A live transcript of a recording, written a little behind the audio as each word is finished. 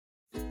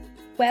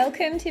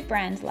Welcome to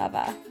Brand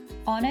Lover,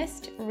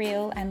 honest,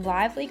 real and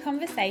lively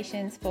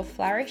conversations for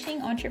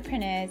flourishing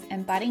entrepreneurs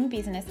and budding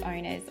business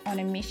owners on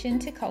a mission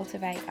to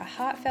cultivate a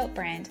heartfelt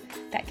brand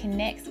that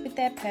connects with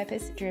their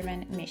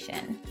purpose-driven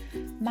mission.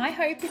 My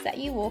hope is that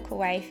you walk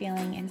away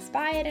feeling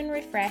inspired and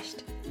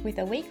refreshed with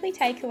a weekly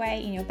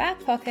takeaway in your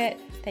back pocket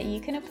that you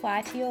can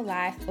apply to your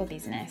life or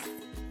business.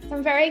 So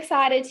I'm very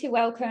excited to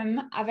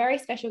welcome a very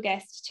special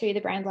guest to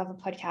the Brand Lover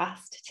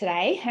podcast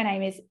today. Her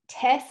name is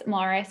Tess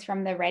Morris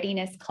from the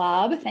Readiness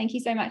Club. Thank you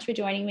so much for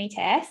joining me,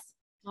 Tess.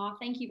 Oh,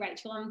 thank you,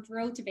 Rachel. I'm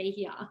thrilled to be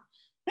here.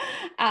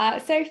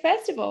 So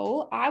first of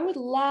all, I would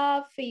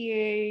love for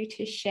you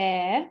to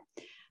share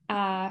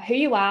who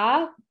you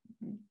are,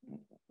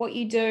 what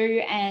you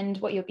do, and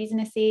what your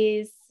business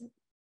is.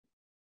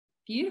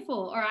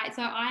 Beautiful. All right.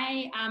 So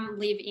I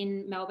live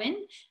in Melbourne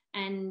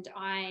and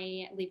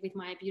I live with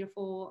my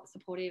beautiful,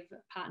 supportive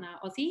partner,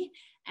 Ozzy,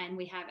 and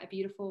we have a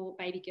beautiful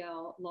baby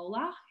girl,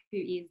 Lola, who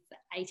is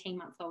 18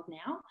 months old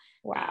now.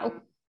 Wow.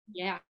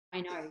 Yeah,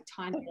 I know.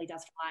 Time really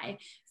does fly.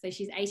 So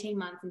she's 18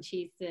 months and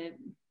she's the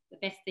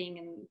best thing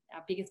and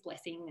our biggest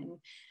blessing, and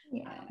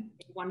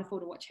it's wonderful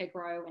to watch her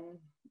grow and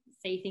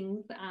see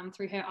things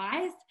through her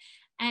eyes.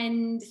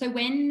 And so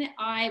when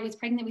I was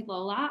pregnant with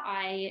Lola,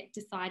 I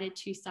decided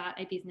to start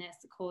a business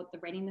called the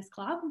Readiness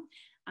Club.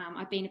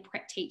 I've been a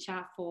prep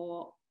teacher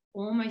for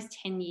almost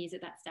 10 years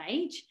at that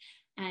stage.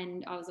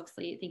 And I was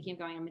obviously thinking of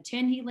going on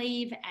maternity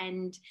leave.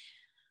 And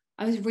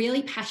I was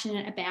really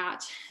passionate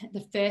about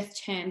the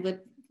first term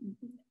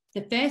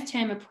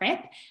of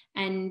prep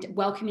and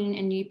welcoming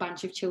a new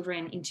bunch of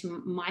children into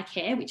my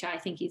care, which I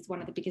think is one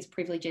of the biggest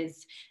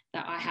privileges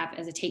that I have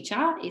as a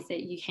teacher, is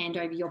that you hand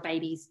over your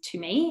babies to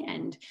me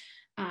and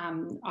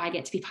I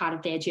get to be part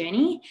of their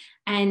journey.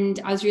 And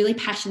I was really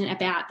passionate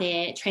about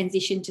their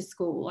transition to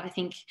school. I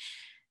think,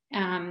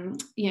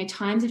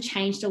 times have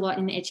changed a lot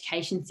in the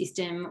education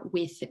system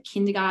with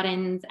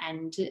kindergartens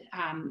and,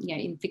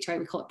 in Victoria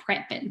we call it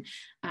prep, and,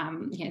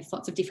 there's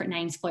lots of different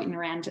names floating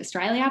around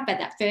Australia, but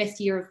that first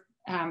year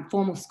of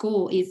formal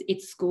school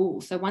it's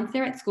school. So once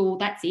they're at school,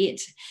 that's it.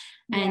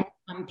 Yeah.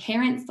 And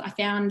parents, I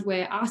found,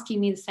 were asking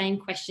me the same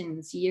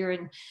questions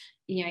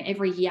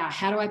every year.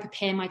 How do I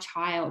prepare my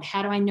child?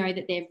 How do I know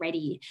that they're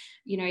ready?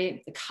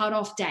 The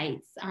cutoff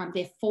dates.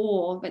 They're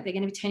 4, but they're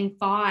going to be turning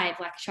 5.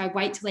 Like, should I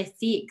wait till they're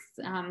 6?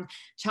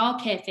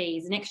 Childcare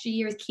fees, an extra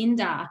year of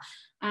kinder.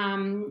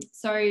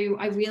 So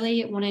I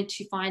really wanted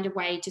to find a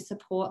way to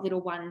support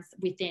little ones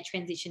with their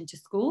transition to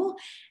school.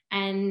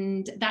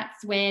 And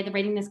that's where the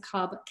Readiness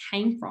Club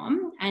came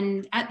from.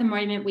 And at the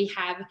moment we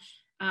have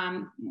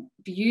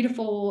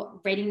beautiful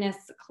readiness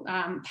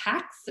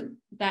packs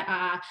that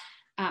are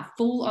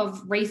full of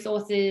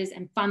resources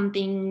and fun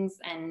things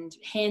and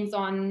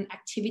hands-on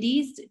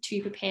activities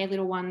to prepare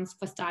little ones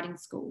for starting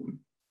school.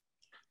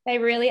 They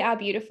really are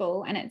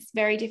beautiful, and it's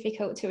very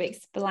difficult to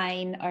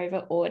explain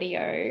over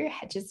audio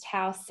just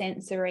how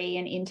sensory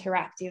and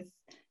interactive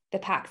the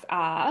packs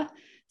are.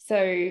 So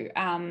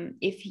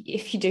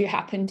if you do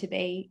happen to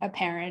be a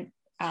parent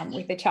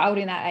with a child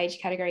in that age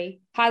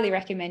category, highly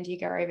recommend you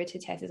go over to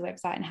Tess's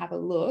website and have a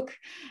look,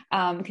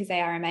 because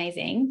they are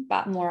amazing,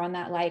 but more on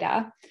that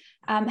later.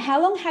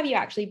 How long have you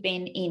actually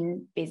been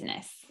in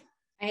business?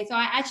 Okay, so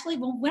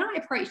when I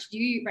approached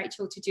you,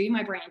 Rachel, to do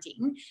my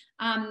branding,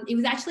 it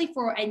was actually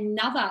for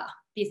another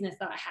business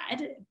that I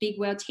had, Big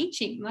World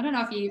Teaching. I don't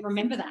know if you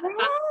remember that.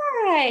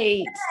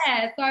 Right.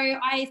 Yeah, so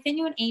I sent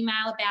you an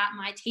email about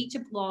my teacher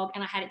blog,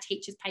 and I had a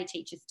Teachers Pay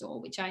Teachers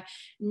store, which I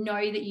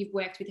know that you've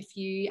worked with a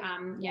few,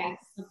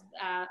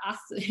 us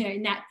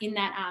in that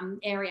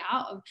area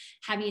of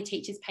having a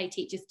Teachers Pay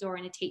Teachers store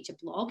and a teacher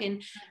blog.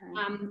 And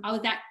I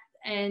was at,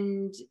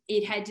 and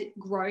it had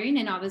grown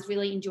and I was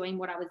really enjoying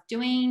what I was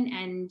doing.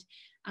 And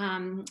so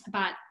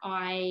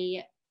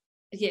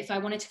I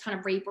wanted to kind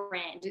of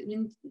rebrand.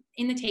 In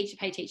the Teacher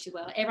Pay Teacher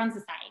world, everyone's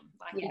the same.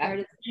 You go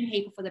to the same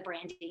people for the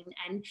branding,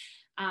 and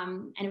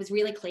it was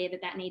really clear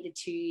that needed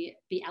to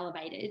be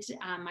elevated,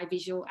 my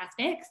visual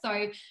aspect. So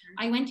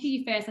I went to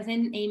you first. I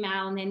sent an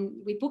email, and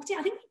then we booked it.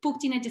 I think we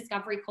booked in a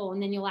discovery call,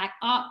 and then you're like,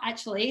 "Oh,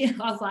 actually,"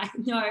 I was like,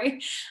 "No,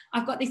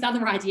 I've got this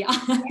other idea."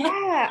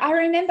 Yeah, I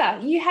remember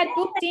you had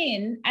booked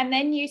in, and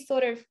then you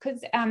sort of,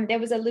 because there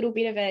was a little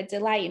bit of a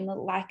delay in the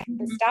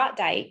start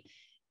date,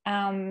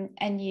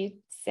 and you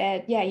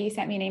said, you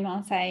sent me an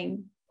email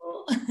saying,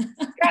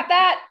 "Scrap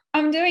that,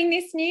 I'm doing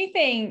this new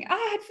thing."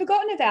 I had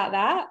forgotten about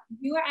that.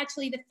 You were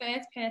actually the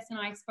first person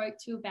I spoke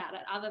to about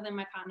it, other than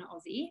my partner,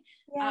 Ozzy.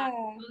 Yeah.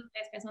 You were the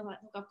first person I was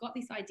like, "Look, I've got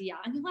this idea."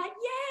 And you're like,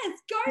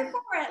 "Yes, go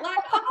for it."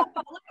 Like, "Oh,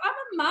 I'm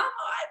a mum.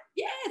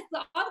 Yes,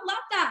 I would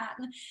love that."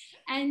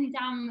 And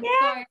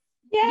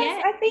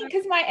Yes, I think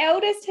because my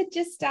eldest had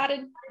just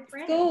started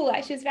school,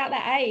 like she was about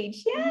that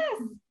age. Yes.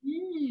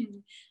 Mm-hmm.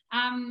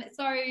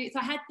 So I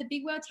had the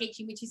Big World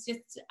Teaching, which is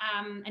just,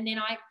 and then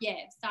I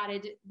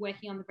started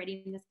working on the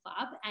Readiness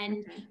Club,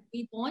 and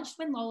we launched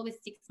when Lola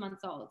was 6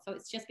 months old. So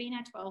it's just been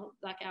our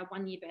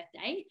 1-year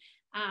birthday.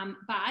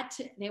 But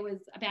there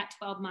was about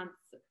 12 months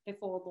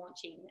before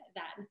launching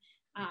that.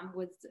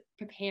 was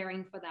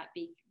preparing for that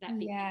big.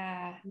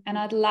 Yeah, and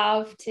I'd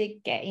love to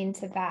get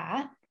into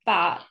that,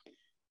 but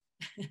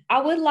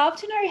I would love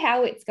to know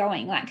how it's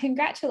going. Like,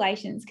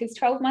 congratulations, because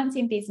 12 months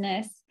in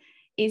business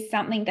is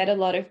something that a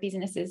lot of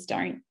businesses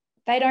don't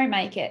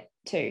make it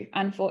to,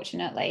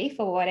 unfortunately,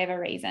 for whatever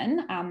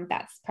reason.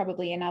 That's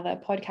probably another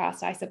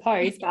podcast, I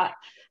suppose. But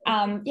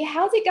yeah,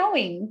 how's it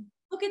going?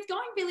 Look, it's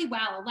going really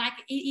well. Like,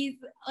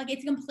 it's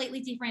a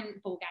completely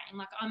different ball game.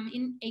 Like, I'm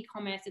in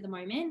e-commerce at the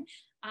moment.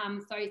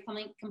 So it's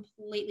something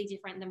completely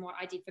different than what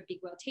I did for Big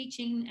World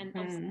Teaching, and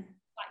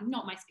like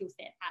not my skill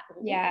set at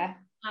all. Yeah.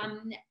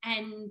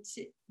 And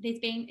there's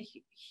been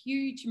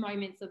huge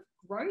moments of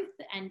growth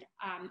and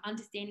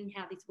understanding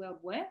how this world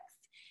works.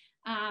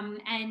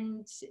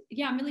 And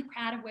yeah, I'm really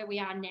proud of where we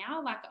are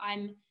now. Like,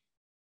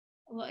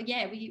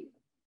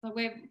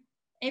 we're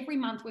every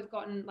month we've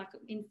gotten, like,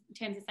 in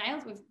terms of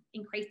sales, we've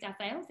increased our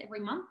sales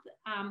every month,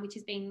 which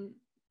has been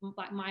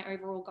like my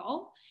overall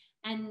goal.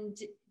 And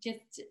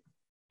just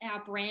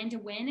our brand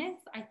awareness,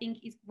 I think,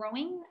 is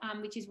growing,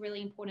 which is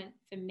really important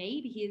for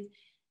me, because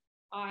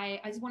I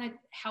just want to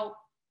help.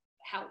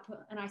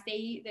 And I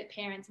see that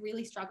parents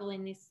really struggle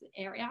in this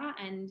area,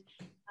 and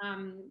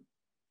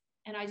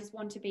I just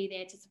want to be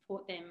there to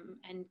support them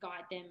and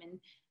guide them, and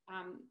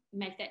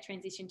make that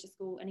transition to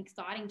school an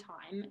exciting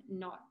time,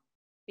 not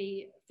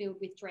be filled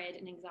with dread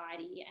and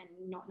anxiety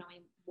and not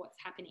knowing what's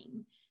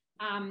happening.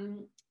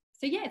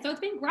 So it's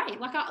been great.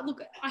 Like,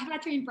 I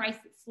had to embrace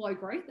slow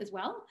growth as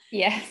well.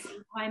 Yes.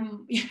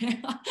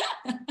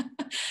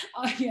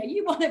 Oh yeah,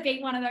 you want to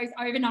be one of those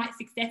overnight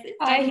successes.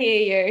 I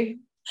hear you.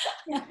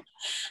 Yeah.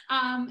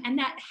 And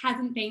that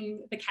hasn't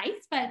been the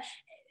case, but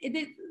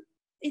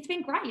it's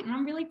been great, and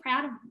I'm really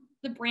proud of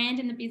the brand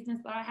and the business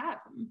that I have.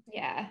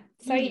 Yeah,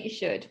 so you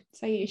should.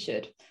 So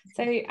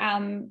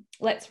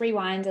let's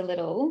rewind a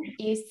little.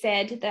 You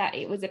said that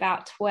it was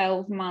about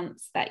 12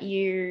 months that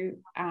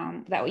you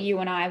and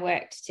I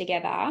worked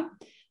together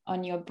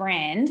on your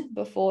brand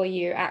before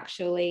you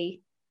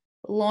actually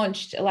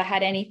launched or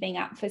had anything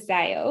up for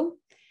sale.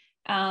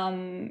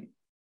 I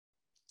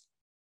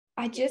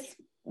just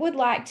would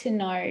like to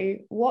know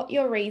what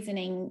your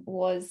reasoning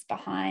was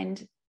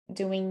behind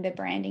doing the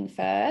branding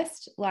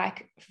first.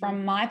 Like,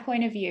 from my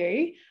point of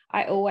view,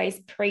 I always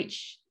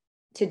preach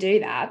to do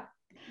that.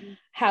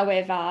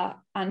 However,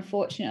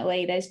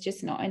 unfortunately, there's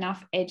just not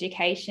enough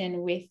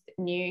education with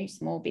new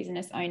small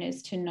business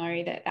owners to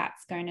know that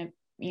that's going to,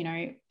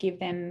 give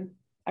them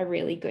a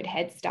really good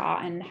head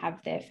start and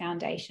have their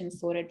foundation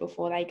sorted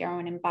before they go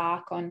and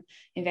embark on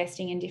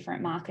investing in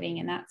different marketing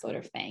and that sort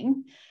of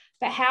thing.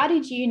 But how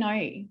did you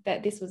know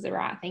that this was the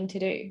right thing to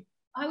do?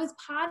 I was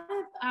part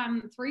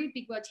of, through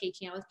Big World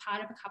Teaching, I was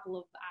part of a couple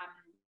of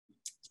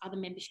other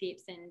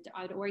memberships, and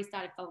I'd already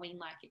started following,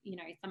 like,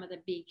 some of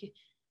the big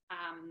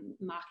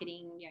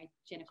marketing,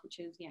 Jenna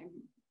Kutcher's,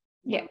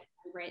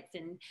 favorites.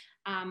 And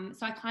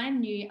so I kind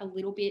of knew a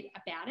little bit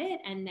about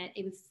it, and that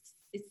it's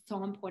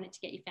so important to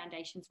get your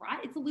foundations right.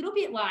 It's a little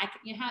bit like,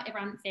 how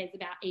everyone says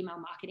about email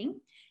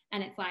marketing,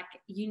 and it's like,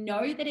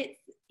 that it's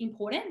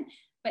important,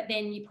 but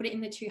then you put it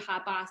in the too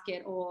hard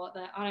basket, or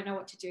the I don't know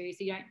what to do,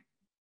 so you don't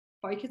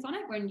focus on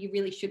it when you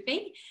really should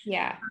be.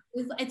 Yeah.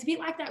 It's a bit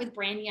like that with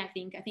branding, I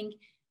think. I think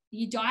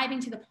you dive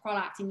into the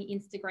product in your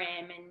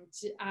Instagram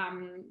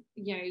and,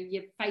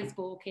 your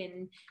Facebook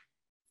and,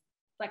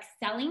 like,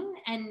 selling.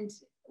 And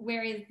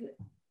whereas,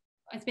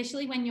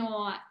 especially when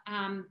you're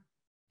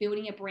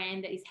building a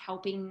brand that is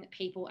helping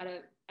people at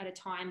a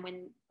time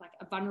when, like,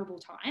 a vulnerable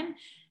time,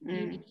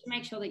 you need to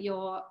make sure that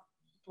your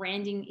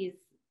branding is,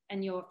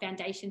 and your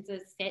foundations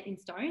are set in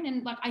stone.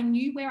 And, like, I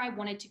knew where I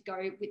wanted to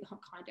go with the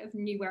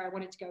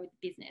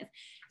business.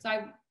 So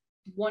I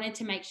wanted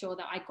to make sure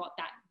that I got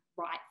that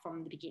right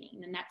from the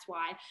beginning. And that's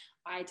why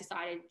I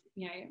decided,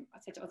 I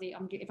said to Ozzy,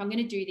 if I'm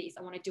going to do this,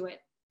 I want to do it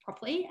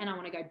properly and I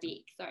want to go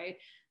big. So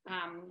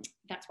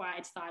that's why I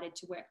decided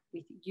to work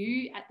with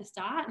you at the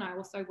start. And I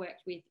also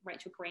worked with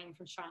Rachel Green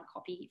from Shine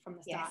Copy from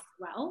the start as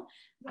well.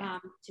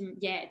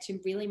 To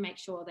really make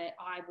sure that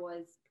I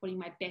was putting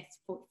my best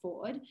foot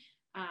forward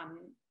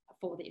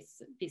for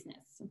this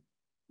business.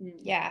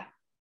 Yeah,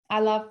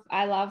 I love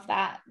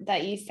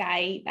that you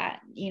say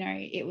that,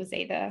 it was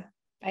either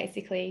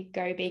basically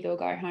go big or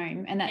go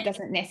home, and that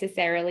doesn't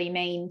necessarily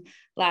mean,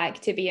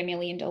 like, to be $1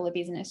 million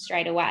business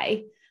straight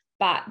away,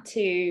 but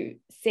to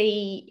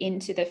see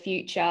into the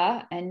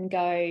future and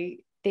go,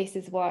 this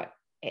is what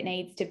it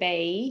needs to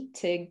be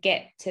to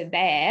get to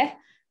there.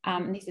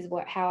 This is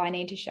how I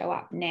need to show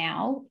up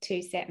now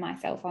to set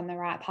myself on the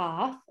right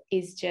path,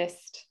 is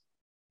just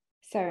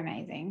so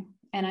amazing.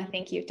 And I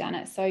think you've done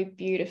it so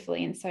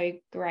beautifully and so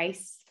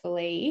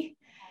gracefully.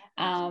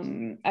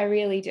 I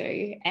really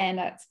do. And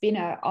it's been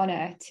an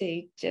honor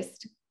to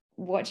just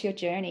watch your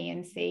journey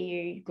and see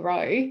you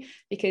grow,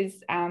 because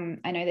I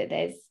know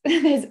that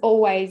there's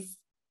always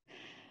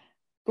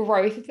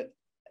growth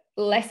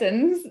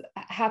lessons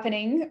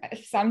happening.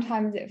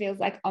 Sometimes it feels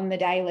like on the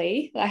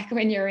daily, like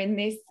when you're in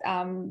this,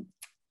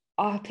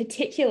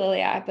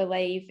 particularly I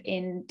believe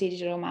in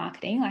digital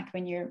marketing, like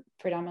when you're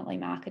predominantly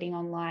marketing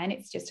online,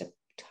 it's just a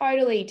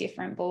totally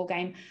different ball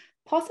game,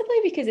 possibly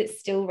because it's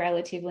still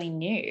relatively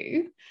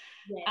new.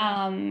 But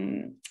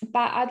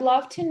I'd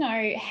love to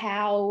know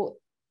how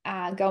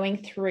going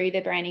through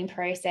the branding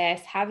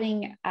process,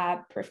 having a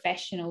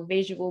professional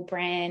visual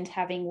brand,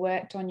 having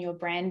worked on your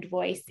brand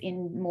voice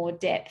in more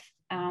depth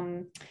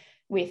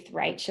with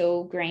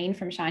Rachel Green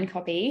from Shine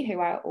Copy, who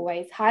I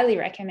always highly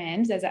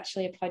recommend. There's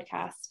actually a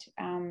podcast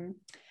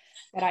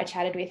that I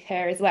chatted with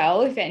her as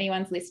well, if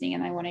anyone's listening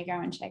and they want to go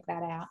and check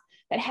that out.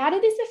 But how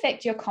did this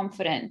affect your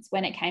confidence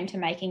when it came to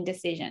making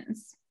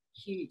decisions?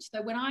 Huge.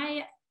 So when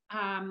I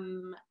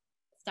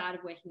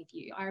started working with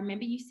you, I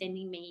remember you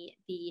sending me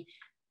the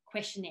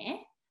questionnaire,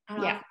 and I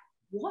was like,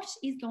 what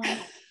is going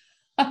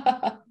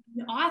on?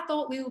 I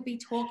thought we would be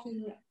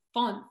talking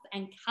fonts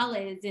and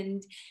colors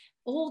and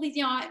all these,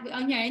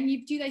 and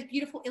you do those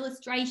beautiful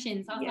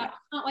illustrations. I was like, I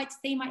can't wait to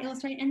see my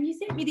illustration. And you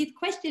sent me this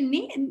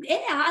questionnaire, and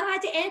I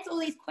had to answer all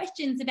these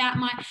questions about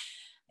my,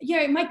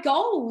 my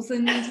goals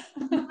and my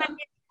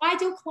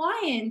ideal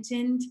client.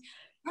 And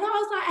I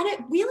was like, and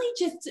it really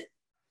just,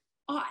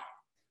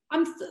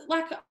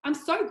 I'm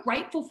so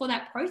grateful for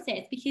that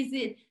process, because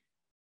it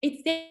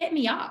set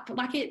me up.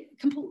 Like it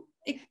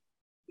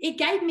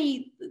gave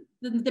me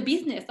the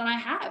business that I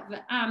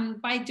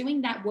have by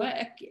doing that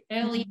work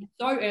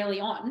so early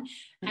on.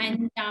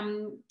 And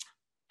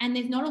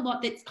there's not a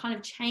lot that's kind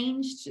of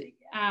changed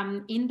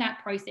in that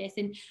process.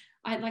 And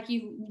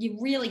you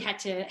really had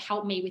to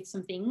help me with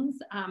some things.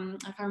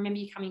 Like I remember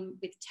you coming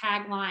with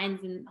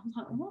taglines, and I'm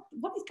like,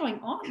 what is going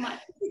on? Like,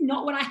 this is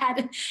not what I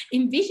had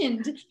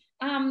envisioned.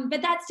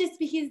 But that's just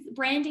because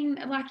branding,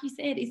 like you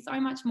said, is so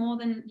much more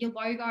than your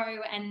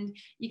logo and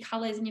your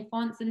colors and your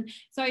fonts. And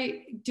so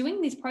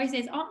doing this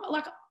process,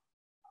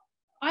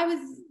 I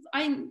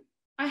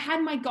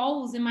had my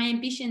goals and my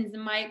ambitions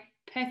and my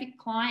perfect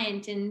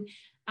client, and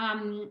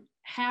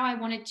how I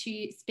wanted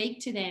to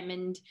speak to them,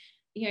 and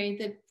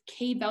the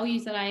key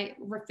values that I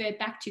refer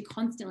back to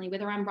constantly,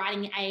 whether I'm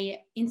writing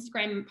a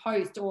Instagram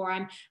post or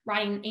I'm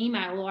writing an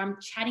email or I'm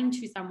chatting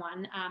to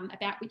someone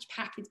about which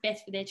pack is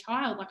best for their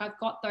child. Like, I've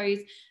got those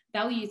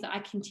values that I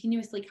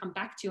continuously come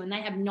back to, and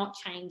they have not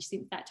changed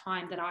since that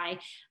time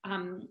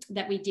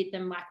that we did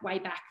them, like way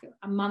back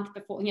a month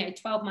before,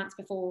 12 months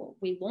before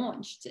we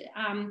launched.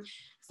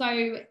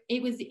 So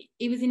it was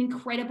an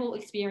incredible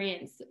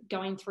experience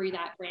going through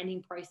that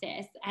branding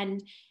process.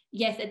 And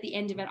yes, at the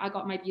end of it, I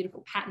got my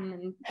beautiful pattern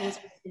and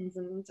illustrations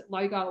and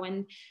logo,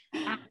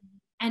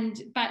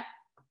 but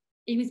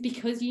it was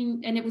because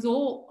and it was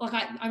all like,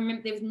 I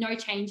remember there was no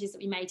changes that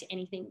we made to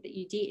anything that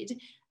you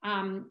did,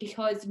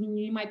 because you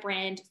knew my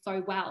brand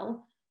so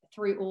well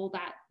through all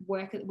that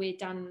work that we'd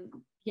done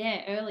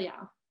earlier.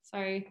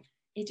 So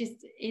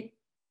it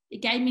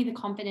gave me the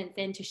confidence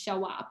then to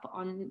show up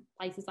on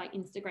places like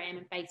Instagram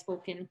and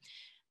Facebook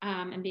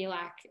and be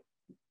like,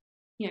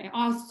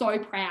 I was so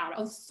proud. I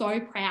was so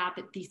proud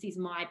that this is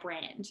my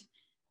brand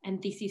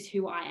and this is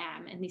who I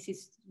am and this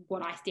is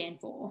what I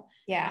stand for.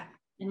 Yeah.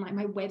 And like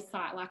my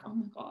website, like, oh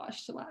my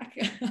gosh, like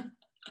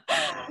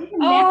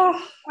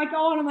oh, I go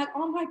on, I'm like,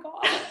 oh my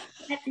gosh,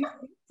 that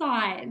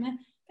website.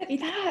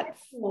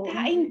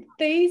 That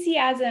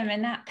enthusiasm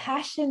and that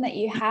passion that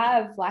you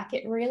have, like,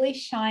 it really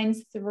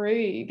shines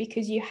through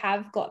because you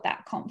have got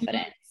that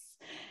confidence.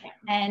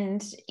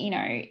 And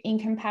in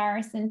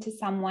comparison to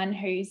someone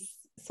who's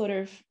sort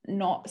of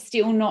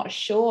still not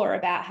sure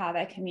about how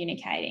they're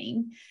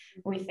communicating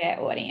with their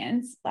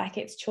audience, like,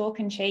 it's chalk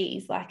and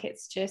cheese. Like,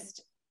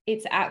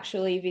 it's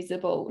actually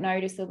visible,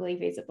 noticeably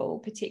visible,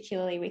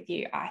 particularly with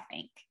you, I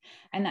think.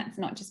 And that's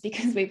not just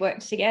because we've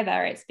worked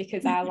together, it's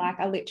because I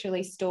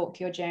literally stalk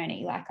your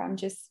journey. Like, I'm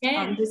just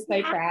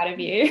so proud of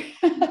you.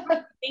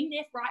 Been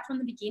there right from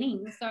the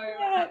beginning. So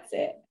that's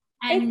it.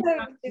 And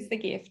it's the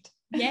gift.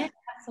 Yeah,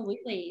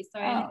 absolutely.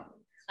 So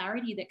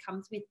clarity that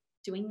comes with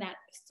doing that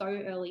so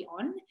early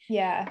on.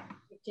 Yeah.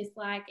 It's just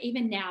like,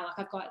 even now, like,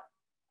 I've got,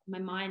 my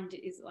mind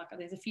is like,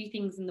 there's a few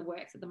things in the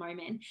works at the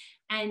moment,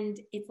 and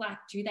it's like,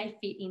 do they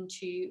fit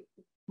into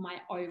my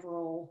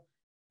overall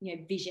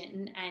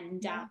vision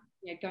and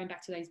going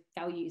back to those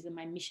values and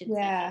my mission,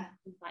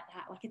 things like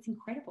that. Like, it's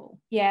incredible.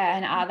 Yeah.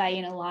 And are they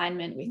in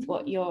alignment with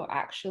what you're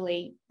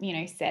actually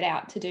set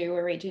out to do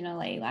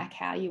originally, like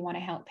how you want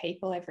to help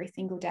people every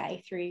single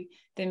day through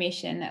the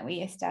mission that we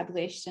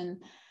established?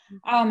 And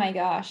oh my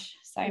gosh,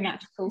 so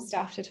much cool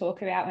stuff to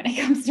talk about when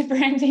it comes to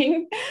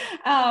branding.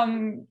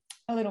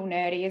 A little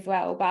nerdy as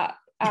well, but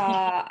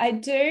I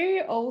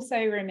do also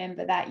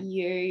remember that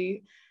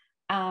you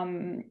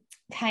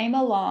came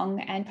along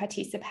and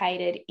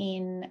participated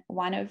in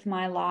one of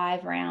my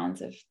live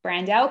rounds of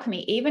Brand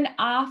Alchemy, even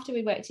after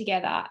we worked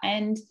together.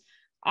 And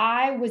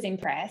I was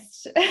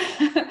impressed,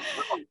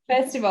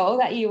 first of all,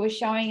 that you were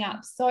showing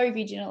up so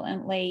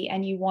vigilantly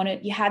and you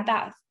had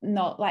that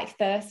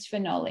thirst for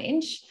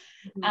knowledge.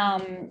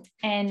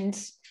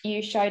 And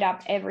you showed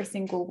up every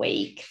single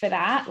week for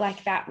that.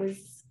 Like, that was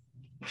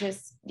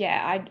just,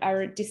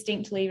 I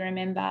distinctly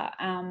remember.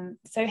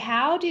 So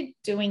how did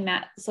doing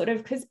that sort of,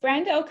 because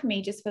Brand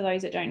Alchemy, just for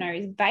those that don't know,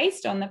 is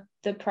based on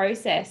the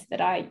process that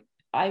I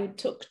I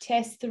took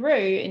Tess through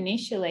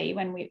initially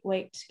when we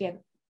worked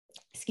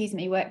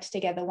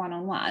together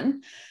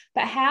one-on-one.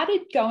 But how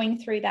did going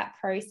through that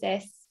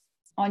process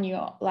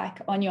not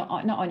on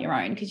your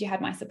own, because you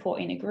had my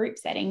support in a group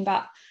setting,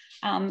 but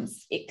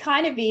it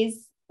kind of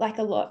is like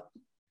a lot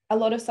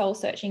of soul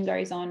searching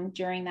goes on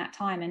during that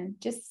time, and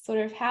just sort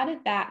of how did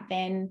that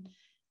then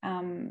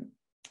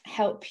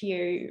help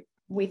you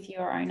with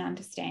your own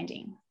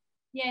understanding?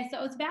 Yeah, so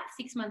it was about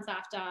 6 months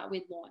after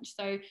we'd launched.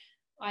 So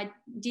I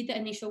did the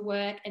initial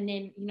work, and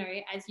then, you know,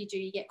 as you do,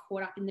 you get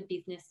caught up in the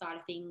business side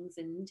of things.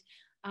 And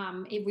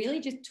it really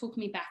just took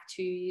me back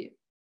to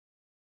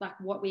like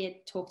what we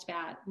had talked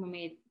about when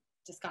we had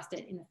discussed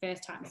it in the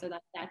first time. So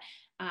that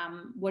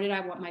what did I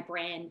want my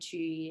brand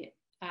to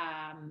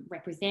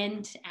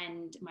represent,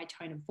 and my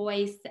tone of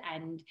voice,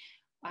 and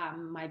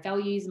my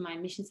values and my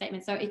mission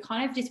statement. So it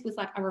kind of just was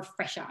like a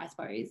refresher, I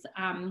suppose.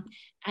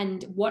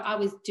 And what I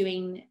was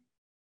doing,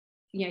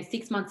 you know,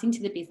 6 months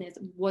into the business,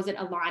 was it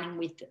aligning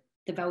with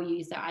the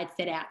values that I'd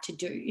set out to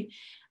do?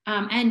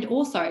 And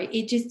also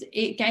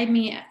it gave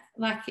me,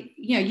 like,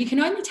 you know, you can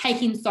only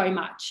take in so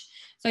much.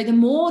 So the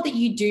more that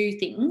you do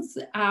things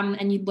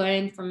and you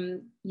learn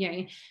from,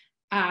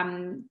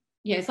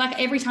 it's like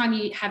every time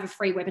you have a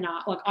free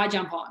webinar, like I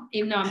jump on,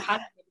 even though I'm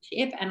part of the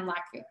membership, and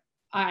like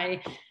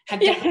I have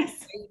done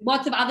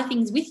lots of other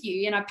things with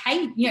you, and I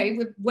paid, you know,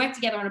 we've worked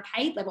together on a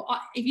paid level.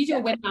 If you do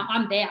a webinar,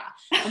 I'm there.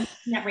 I'm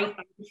getting that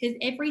refund, because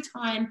every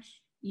time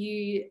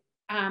you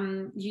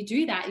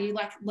do that, you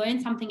like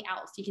learn something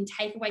else. You can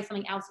take away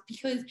something else,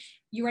 because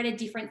you're at a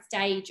different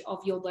stage of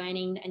your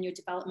learning and your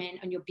development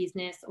and your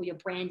business or your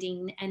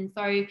branding. And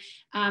so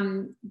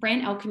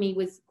Brand Alchemy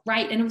was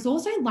great. And it was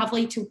also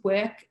lovely to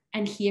work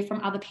and hear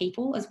from other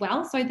people as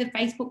well. So the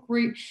Facebook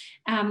group,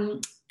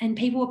 and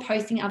people were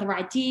posting other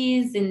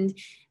ideas, and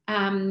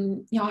I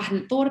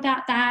hadn't thought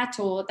about that,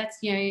 or that's,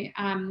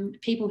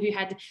 people who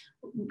had,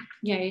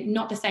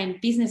 not the same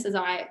business as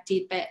I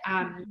did, but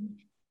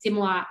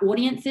similar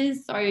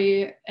audiences, so,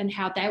 and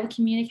how they were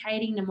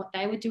communicating and what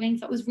they were doing.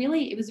 So it was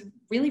a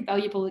really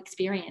valuable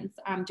experience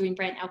doing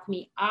Brand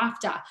Alchemy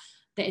after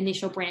the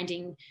initial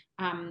branding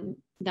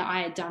that I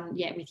had done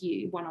with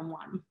you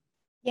one-on-one.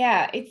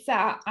 Yeah, it's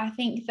I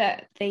think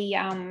that the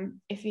I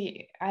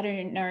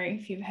don't know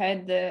if you've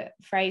heard the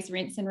phrase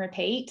rinse and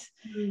repeat.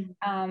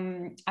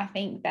 I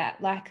think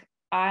that, like,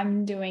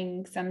 I'm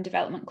doing some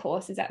development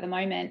courses at the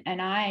moment,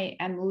 and I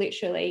am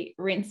literally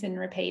rinse and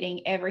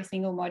repeating every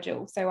single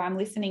module. So I'm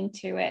listening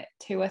to it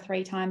 2 or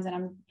 3 times, and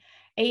I'm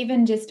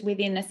even just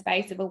within the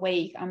space of a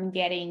week, I'm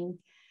getting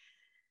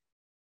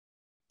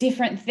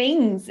different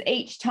things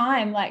each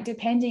time, like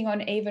depending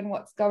on even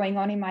what's going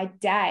on in my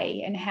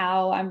day and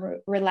how I'm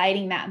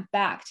relating that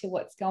back to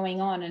what's going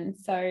on. And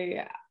so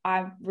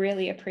I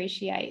really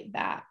appreciate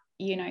that,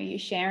 you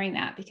sharing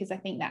that, because I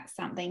think that's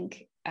something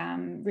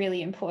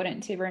really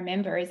important to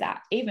remember, is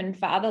that even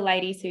for other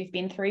ladies who've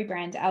been through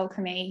Brand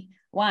Alchemy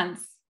once,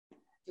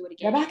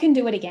 go back and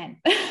do it again.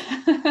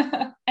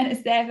 And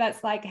it's there,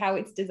 that's like how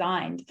it's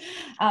designed.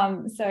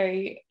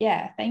 So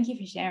yeah, thank you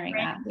for sharing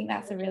that. I think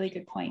that's a really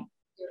good point.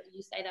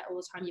 You say that all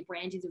the time, your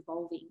brand is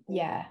evolving.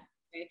 Yeah.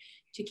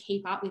 To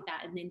keep up with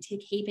that, and then to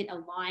keep it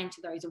aligned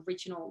to those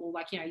original, or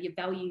like, your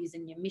values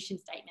and your mission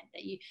statement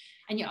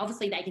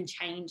obviously they can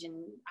change and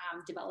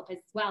develop as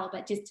well,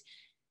 but just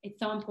it's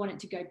so important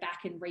to go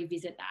back and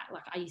revisit that.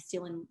 Like, are you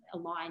still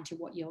aligned to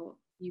what you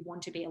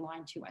want to be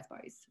aligned to, I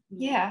suppose?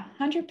 Yeah,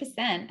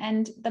 100%.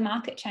 And the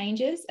market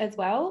changes as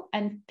well,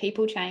 and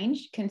people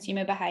change,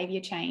 consumer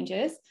behavior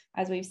changes,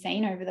 as we've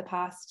seen over the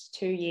past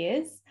 2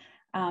 years.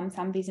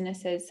 Some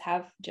businesses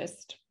have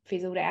just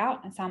fizzled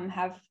out, and some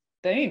have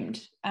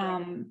boomed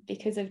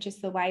because of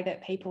just the way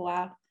that people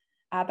are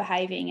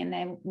behaving, and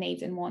their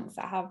needs and wants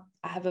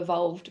have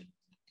evolved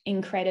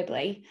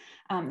incredibly.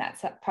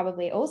 That's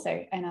probably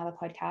also another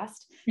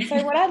podcast.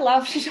 So what I'd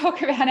love to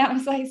talk about now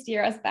is like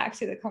steer us back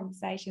to the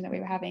conversation that we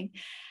were having.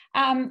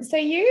 So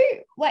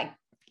you, like,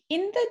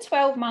 in the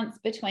 12 months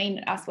between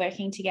us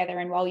working together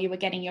and while you were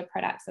getting your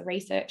products, or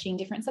researching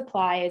different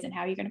suppliers and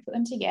how you're going to put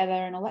them together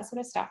and all that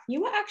sort of stuff,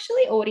 you were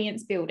actually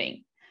audience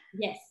building.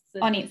 Yes.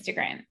 On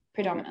Instagram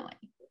predominantly.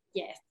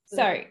 Yes.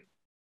 So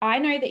I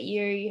know that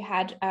you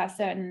had a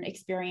certain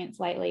experience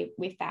lately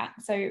with that.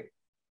 So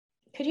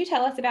could you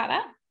tell us about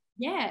that?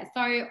 Yeah.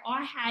 So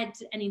I had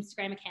an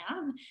Instagram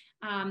account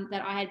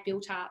that I had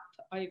built up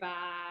over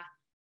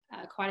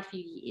quite a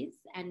few years.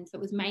 And so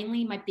it was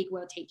mainly my Big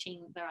World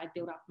teaching that I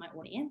built up my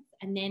audience.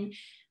 And then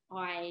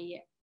I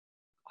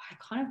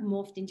kind of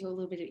morphed into a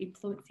little bit of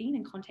influencing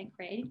and content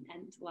creating,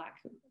 and like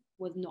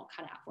was not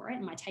cut out for it.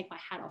 And I take my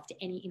hat off to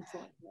any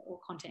influencer or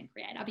content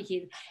creator,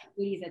 because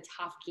it is a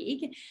tough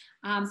gig.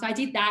 So I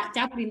did that,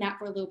 dabbled in that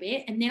for a little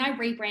bit. And then I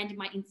rebranded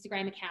my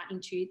Instagram account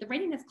into the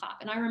Readiness Club.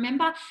 And I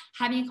remember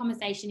having a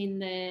conversation in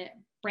the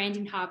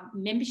Branding Hub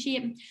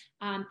membership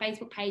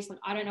Facebook page, like,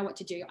 I don't know what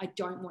to do. I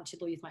don't want to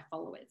lose my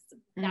followers.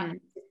 That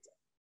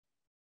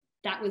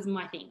that was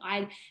my thing.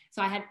 I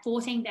had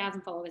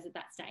 14,000 followers at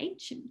that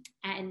stage,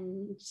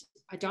 and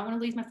I don't want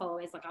to lose my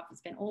followers. Like, I've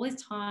spent all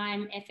this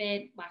time,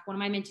 effort. Like, what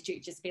am I meant to do?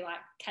 Just be like,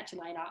 catch you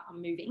later,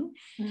 I'm moving.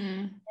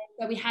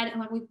 So we kind of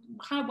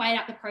weighed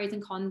up the pros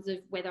and cons of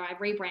whether I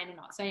rebrand or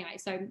not. So anyway,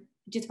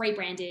 just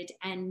rebranded,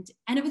 and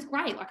it was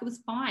great. Like, it was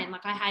fine.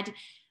 Like,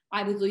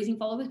 I was losing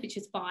followers, which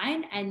was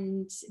fine,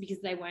 and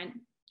because they weren't,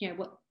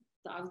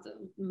 I was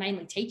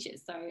mainly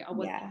teachers, so I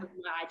wasn't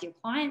my ideal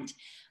client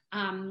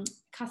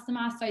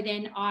customer. So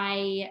then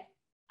and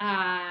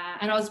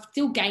I was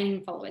still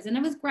gaining followers, and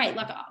it was great.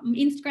 Like,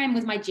 Instagram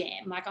was my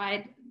jam. Like,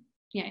 I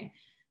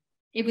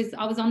was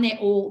on there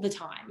all the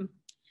time.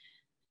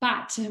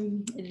 But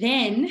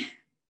then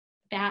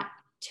about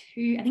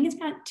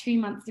 2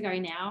 months ago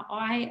now,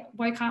 I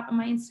woke up and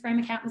my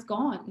Instagram account was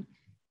gone.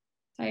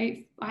 So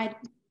I had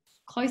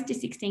close to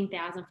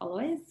 16,000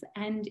 followers,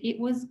 and it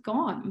was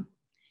gone.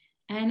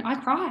 And I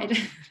cried.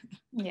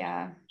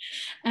 Yeah.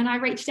 And I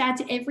reached out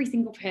to every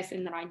single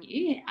person that I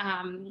knew.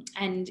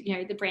 And,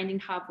 the Branding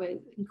Hub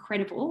was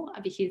incredible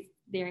because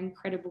they're an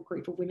incredible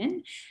group of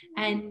women,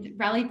 and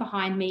rallied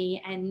behind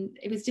me, and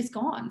it was just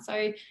gone.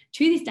 So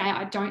to this day,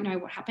 I don't know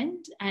what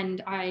happened.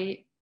 And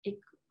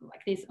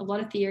there's a lot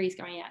of theories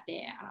going out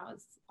there. I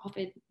was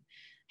offered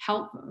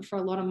help for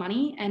a lot of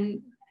money,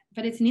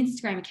 but it's an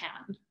Instagram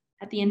account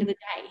at the end of the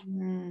day.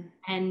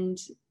 And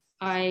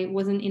I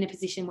wasn't in a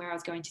position where I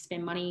was going to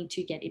spend money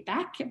to get it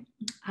back.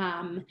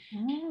 I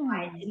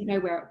didn't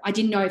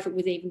know if it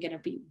was even going to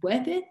be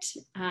worth it.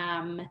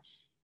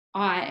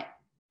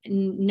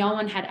 No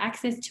one had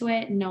access to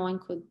it. No one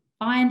could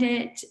find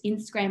it.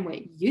 Instagram were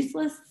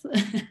useless.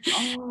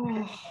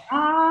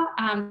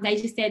 They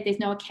just said there's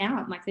no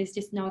account. Like, there's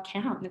just no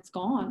account, and it's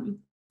gone.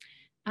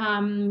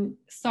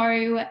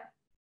 So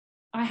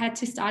I had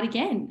to start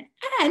again.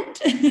 And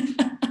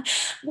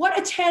what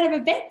a turn of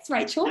events,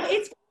 Rachel.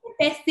 It's the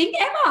best thing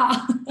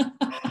ever.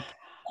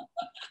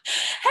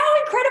 How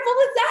incredible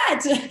is that?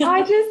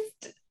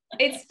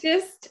 It's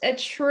just a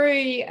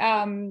true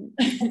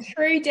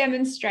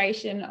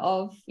demonstration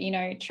of,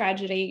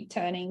 tragedy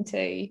turning to,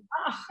 I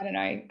don't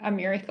know, a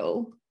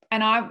miracle.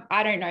 And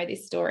I don't know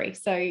this story,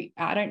 so I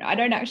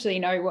don't actually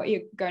know what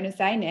you're going to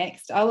say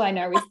next. All I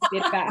know is a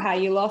bit about how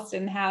you lost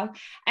and how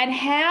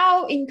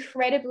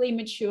incredibly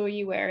mature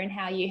you were and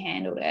how you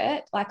handled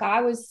it. Like,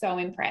 I was so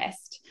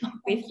impressed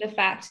with the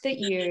fact that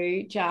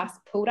you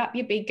just pulled up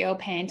your big girl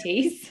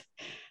panties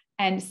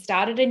and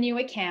started a new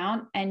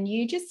account, and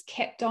you just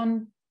kept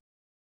on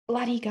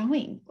bloody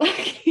going.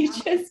 Like, you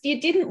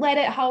didn't let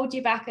it hold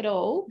you back at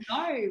all.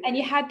 No. And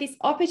you had this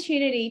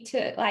opportunity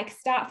to, like,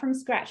 start from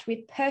scratch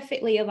with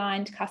perfectly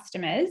aligned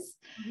customers.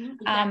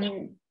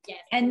 Exactly.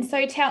 Yes. And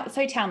so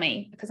tell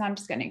me, because I'm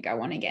just going to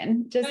go on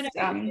again.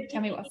 Tell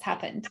me what's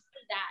happened.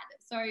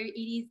 So it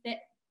is that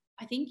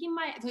I think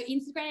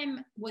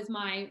Instagram was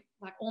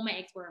all my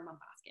eggs were in one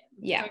basket.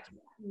 Yeah. So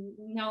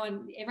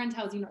everyone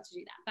tells you not to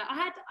do that. But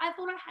I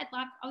thought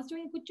I was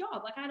doing a good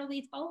job. Like, I had all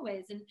these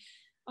followers, and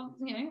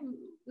it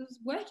was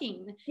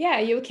working. Yeah,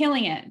 you were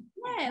killing it.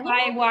 Yeah.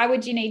 Why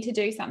would you need to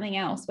do something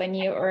else when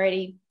you're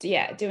already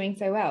doing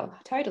so well?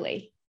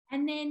 Totally.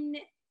 And then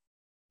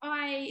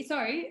I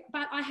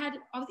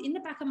was in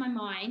the back of my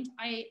mind,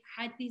 I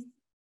had this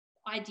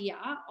idea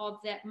of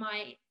that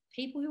my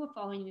people who were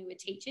following me were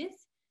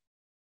teachers,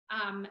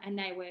 and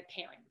they were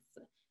parents.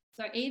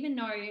 So even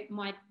though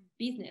my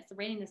business, the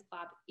Readiness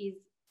Club, is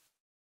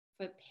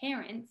for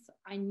parents,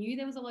 I knew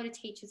there was a lot of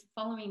teachers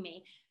following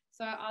me.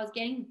 So I was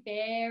getting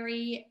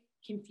very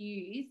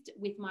confused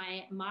with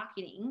my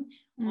marketing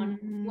on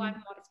who I'm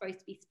not supposed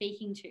to be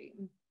speaking to.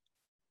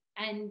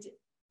 And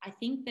I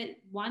think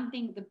that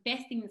the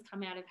best thing that's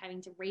come out of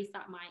having to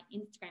restart my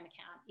Instagram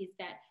account is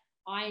that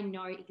I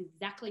know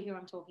exactly who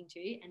I'm talking to,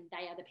 and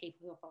they are the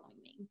people who are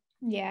following me.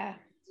 Yeah.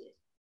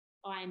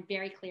 I am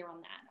very clear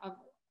on that.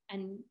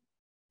 And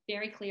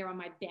very clear on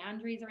my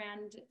boundaries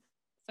around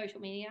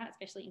social media,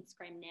 especially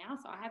Instagram now.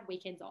 So I have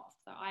weekends off.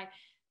 So I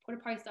put a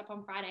post up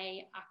on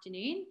Friday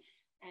afternoon,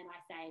 and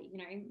I say,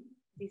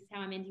 this is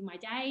how I'm ending my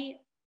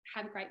day.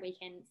 Have a great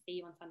weekend. See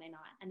you on Sunday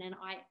night. And then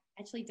I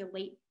actually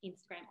delete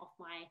Instagram off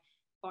my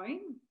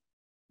phone,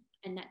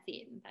 and that's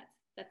it.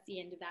 That's the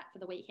end of that for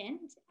the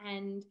weekend.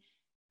 And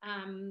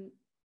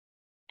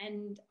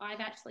I've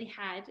actually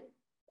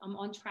I'm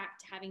on track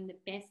to having the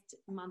best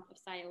month of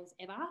sales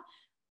ever.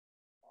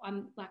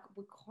 I'm like,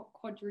 we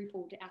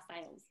quadrupled our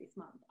sales this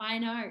month. I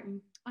know.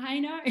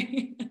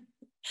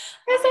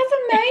 That's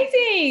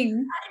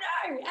amazing.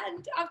 I know.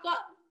 And I've got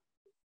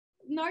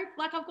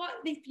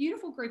this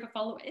beautiful group of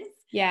followers.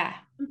 Yeah.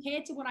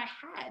 Compared to what I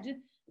had,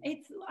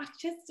 it's like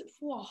just,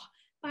 whoa.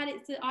 But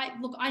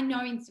I know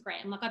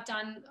Instagram. Like, I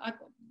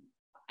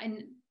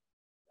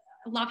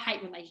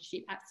love-hate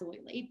relationship,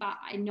 absolutely. But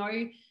I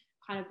know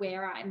kind of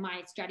where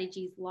my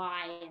strategies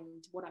lie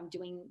and what I'm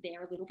doing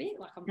there a little bit.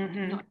 Like,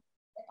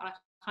 I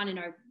kind of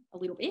know a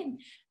little bit.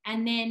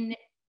 And then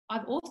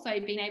I've also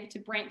been able to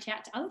branch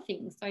out to other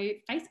things. So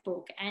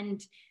Facebook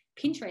and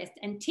Pinterest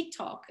and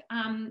TikTok.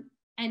 And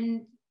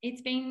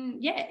it's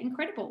been,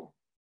 incredible.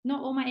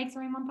 Not all my eggs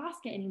are in one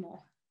basket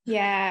anymore.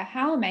 Yeah,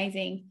 how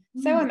amazing.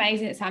 So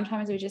amazing that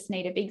sometimes we just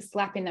need a big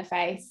slap in the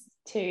face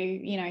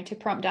to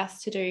prompt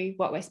us to do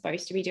what we're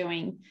supposed to be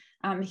doing.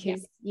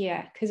 Because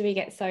we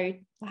get so, I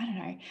don't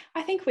know,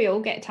 I think we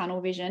all get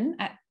tunnel vision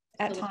at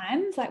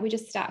times. Like we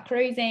just start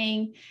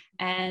cruising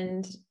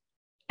and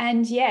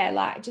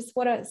like just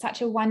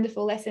such a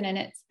wonderful lesson.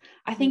 And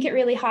I think it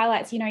really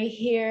highlights, you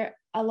hear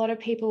a lot of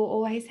people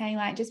always saying,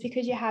 like, just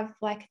because you have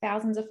like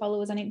thousands of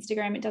followers on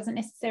Instagram, it doesn't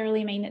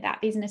necessarily mean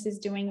that business is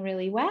doing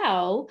really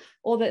well,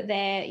 or that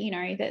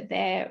that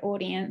their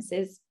audience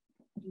is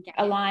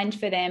aligned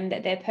for them,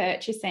 that they're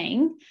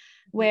purchasing.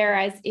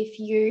 Whereas if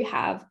you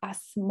have a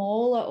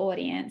smaller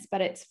audience, but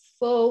it's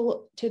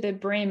full to the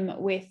brim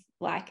with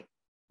like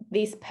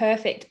this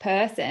perfect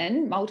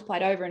person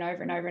multiplied over and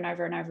over and over and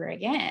over and over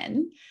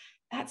again,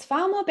 that's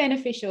far more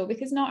beneficial,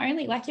 because not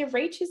only like your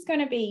reach is going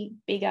to be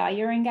bigger,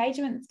 your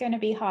engagement is going to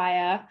be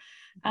higher.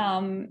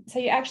 So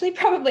you actually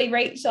probably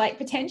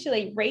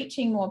potentially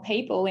reaching more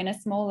people in a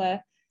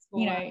smaller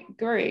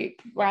group,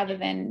 rather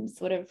than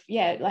sort of,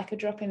 like a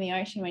drop in the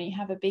ocean when you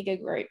have a bigger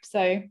group. So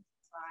right.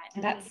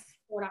 And that's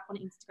brought up on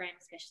Instagram,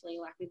 especially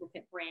like we look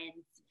at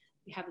brands,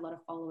 we have a lot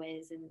of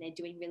followers and they're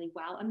doing really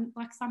well. And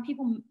like some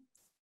people,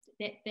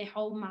 their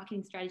whole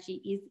marketing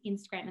strategy is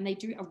Instagram, and they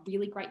do a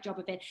really great job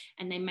of it,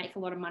 and they make a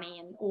lot of money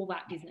and all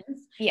that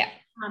business. Yeah.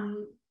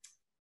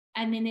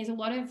 And then there's a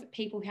lot of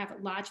people who have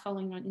a large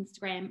following on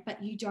Instagram,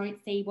 but you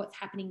don't see what's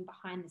happening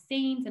behind the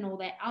scenes and all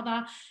their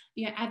other,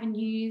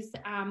 avenues.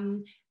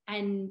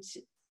 And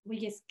we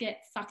just get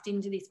sucked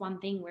into this one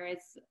thing,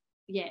 whereas,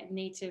 we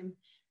need to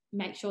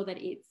make sure that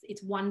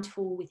it's one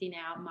tool within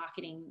our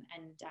marketing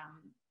and,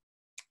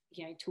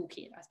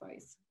 toolkit, I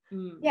suppose.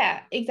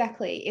 Yeah,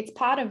 exactly. It's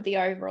part of the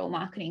overall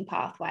marketing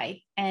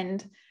pathway.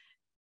 And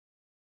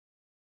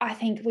I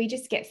think we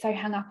just get so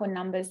hung up on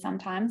numbers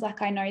sometimes.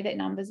 Like, I know that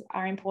numbers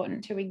are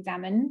important to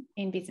examine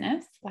in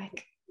business.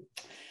 Like,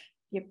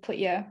 you put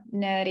your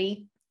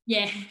nerdy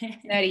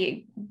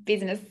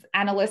business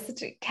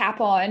analyst cap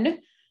on. Yeah.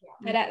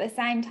 But at the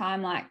same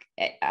time, like,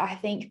 I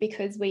think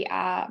because we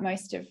are,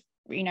 most of,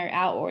 our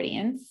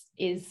audience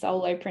is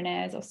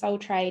solopreneurs or sole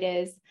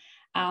traders,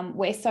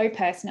 we're so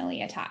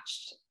personally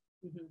attached.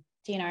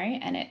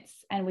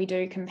 And we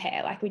do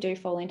compare, like we do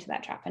fall into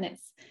that trap, and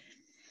it's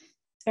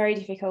very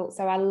difficult.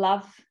 So I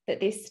love that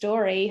this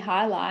story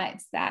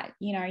highlights that,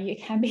 you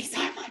can be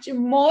so much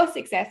more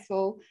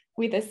successful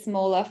with a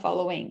smaller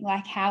following.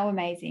 Like, how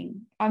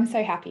amazing. I'm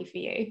so happy for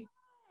you.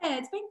 Yeah,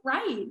 it's been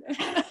great.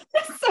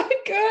 So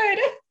good.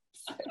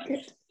 So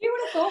good. Who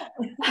would have thought?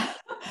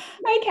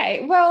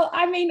 Okay, well,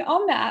 I mean,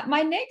 on that,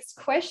 my next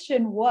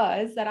question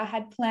that I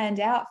had planned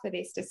out for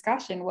this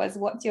discussion was,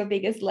 what's your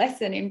biggest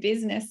lesson in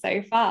business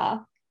so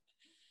far?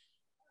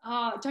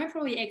 Oh, don't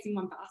put all your eggs in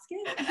one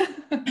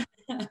basket.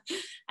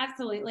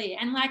 Absolutely.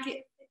 And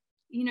like,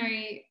 you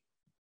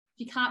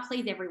can't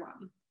please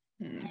everyone.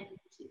 And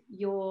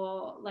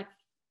you're like,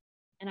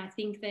 and I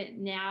think that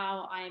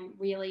now I'm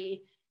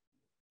really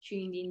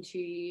tuned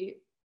into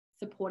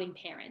supporting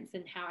parents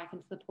and how I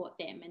can support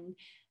them and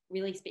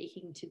really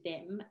speaking to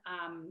them.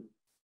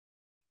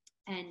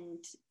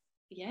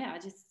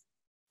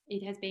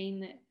 It has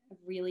been a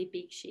really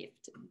big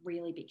shift.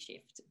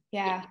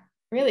 Yeah.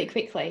 Really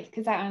quickly,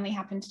 because that only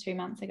happened 2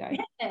 months ago.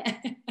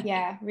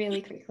 Yeah,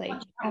 really quickly.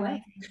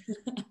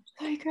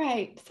 So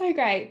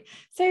great.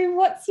 So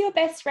what's your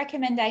best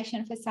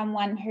recommendation for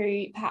someone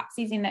who perhaps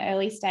is in the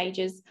early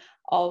stages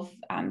of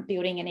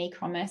building an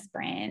e-commerce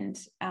brand?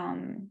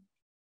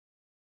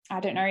 I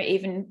don't know,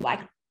 even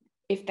like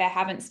if they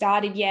haven't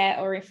started yet,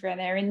 or if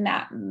they're in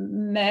that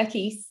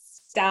murky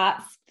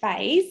start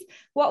phase,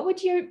 what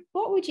would you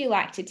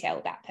like to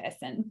tell that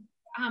person?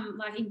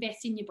 Like,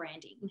 invest in your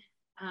branding.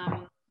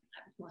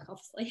 Like,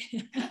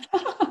 obviously.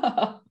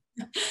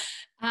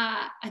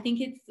 I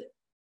think it's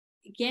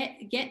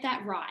get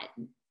that right.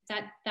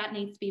 That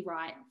needs to be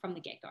right from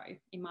the get-go.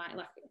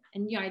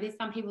 And there's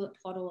some people that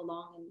plod all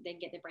along and then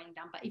get their branding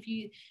done. But if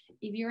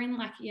you're in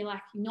you're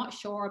not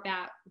sure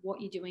about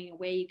what you're doing or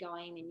where you're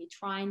going, and you're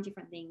trying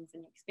different things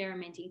and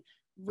experimenting,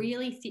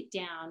 really sit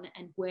down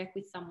and work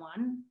with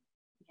someone,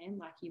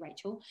 like you,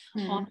 Rachel,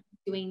 on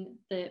doing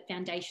the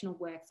foundational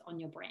works on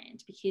your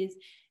brand, because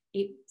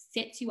it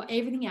sets you up.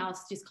 Everything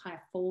else just kind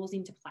of falls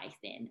into place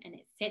then, and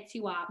it sets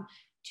you up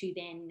to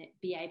then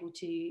be able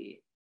to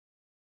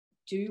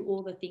do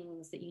all the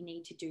things that you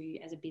need to do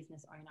as a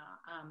business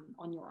owner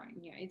on your own.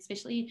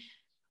 Especially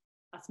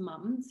us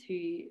mums,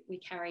 who we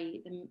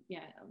carry the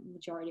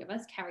majority of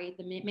us carry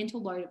the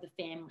mental load of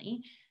the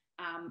family.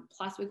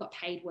 Plus we've got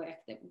paid work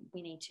that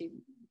we need to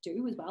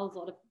do as well as a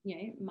lot of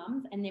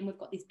mums, and then we've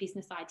got this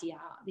business idea,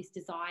 this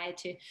desire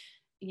to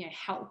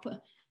help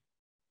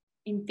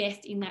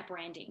invest in that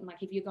branding.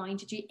 Like, if you're going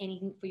to do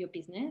anything for your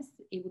business,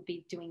 it would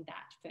be doing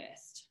that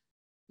first.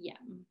 Yeah.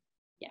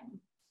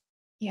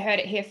 You heard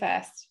it here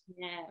first.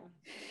 Yeah.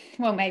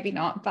 Well, maybe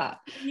not, but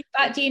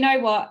do you know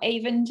what?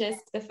 Even just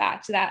the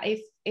fact that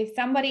if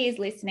somebody is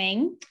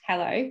listening,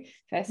 hello,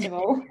 first of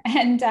all,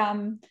 and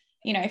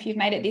you know, if you've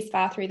made it this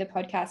far through the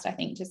podcast, I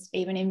think just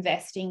even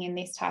investing in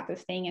this type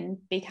of thing and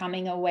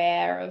becoming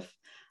aware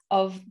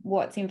of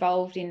what's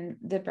involved in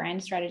the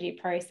brand strategy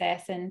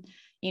process. And,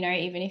 you know,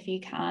 even if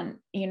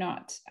you're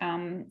not,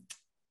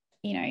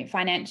 you know,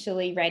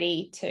 financially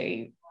ready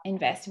to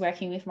invest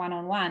working with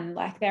one-on-one,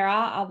 like there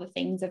are other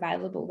things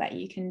available that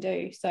you can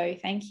do. So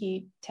thank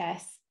you,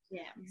 Tess,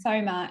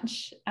 so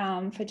much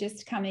for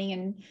just coming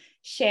and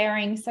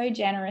sharing so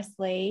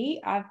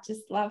generously. I've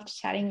just loved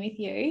chatting with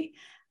you.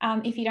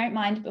 If you don't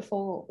mind,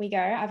 before we go,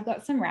 I've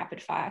got some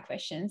rapid fire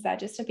questions that are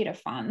just a bit of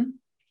fun.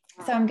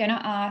 So I'm going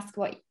to ask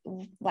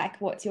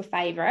what's your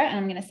favorite, and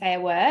I'm going to say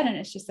a word, and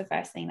it's just the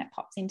first thing that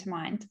pops into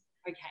mind.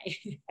 Okay.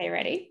 Are you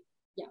ready?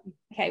 Yeah.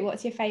 Okay.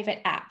 What's your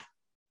favorite app?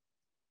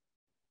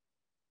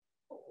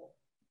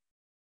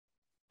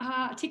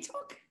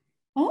 TikTok.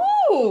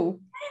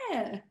 Oh.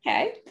 Yeah.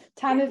 Okay.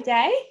 Time of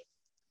day?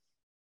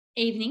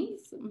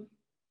 Evenings.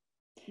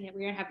 Yeah,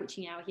 we don't have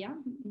witching hour here.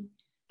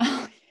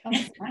 Oh,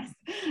 that's nice.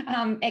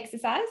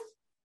 Exercise?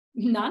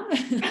 None.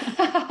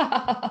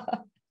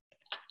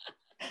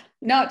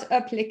 Not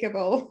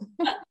applicable.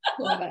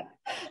 Love it.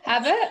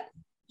 Habit?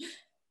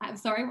 I'm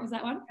sorry, what was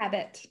that one?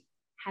 Habit.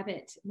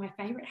 My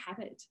favorite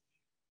habit.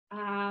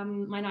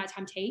 My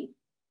nighttime tea.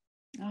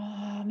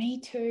 Oh,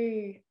 me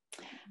too.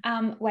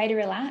 Way to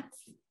relax?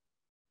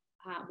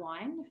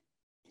 Wine.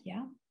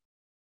 Yeah.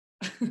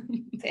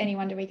 To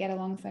anyone do we get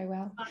along so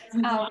well?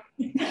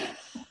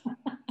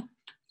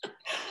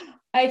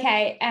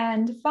 Okay,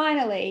 and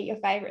finally, your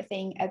favorite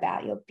thing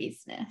about your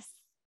business?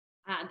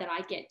 That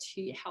I get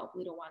to help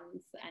little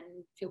ones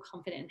and feel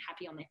confident and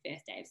happy on their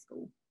first day of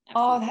school. Absolutely.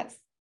 Oh, that's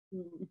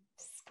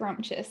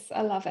scrumptious.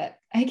 I love it.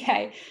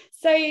 Okay,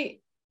 so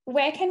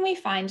where can we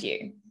find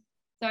you?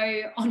 So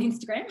on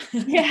Instagram,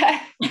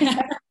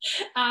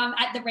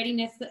 at the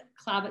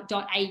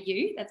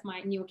readinessclub.au, that's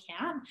my new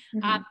account.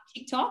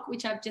 TikTok,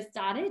 which I've just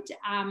started,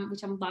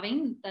 which I'm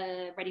loving,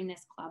 the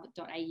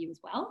readinessclub.au as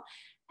well.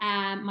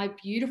 My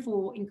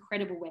beautiful,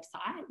 incredible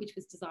website, which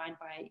was designed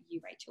by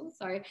you, Rachel.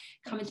 So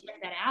come and check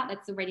that out.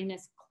 That's the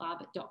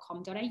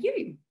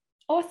readinessclub.com.au.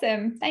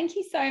 Awesome. Thank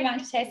you so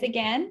much, Tess,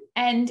 again.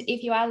 And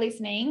if you are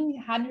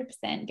listening,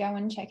 100% go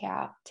and check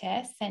out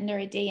Tess. Send her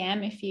a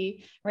DM if you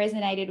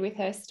resonated with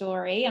her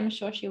story. I'm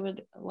sure she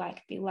would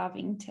be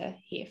loving to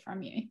hear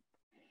from you.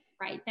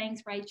 Great.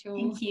 Thanks, Rachel.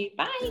 Thank you.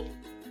 Bye.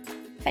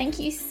 Thank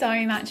you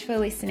so much for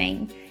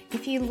listening.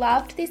 If you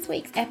loved this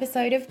week's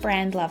episode of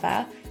Brand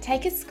Lover,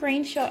 take a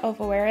screenshot of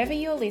wherever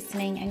you're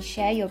listening and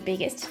share your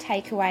biggest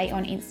takeaway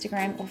on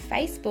Instagram or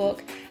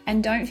Facebook,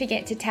 and don't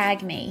forget to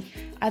tag me.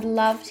 I'd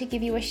love to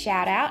give you a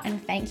shout out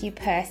and thank you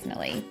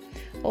personally.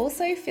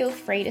 Also, feel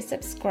free to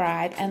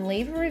subscribe and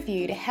leave a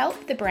review to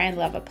help the Brand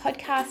Lover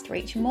podcast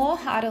reach more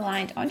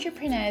heart-aligned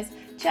entrepreneurs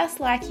just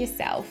like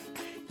yourself.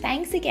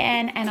 Thanks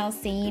again, and I'll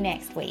see you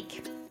next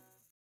week.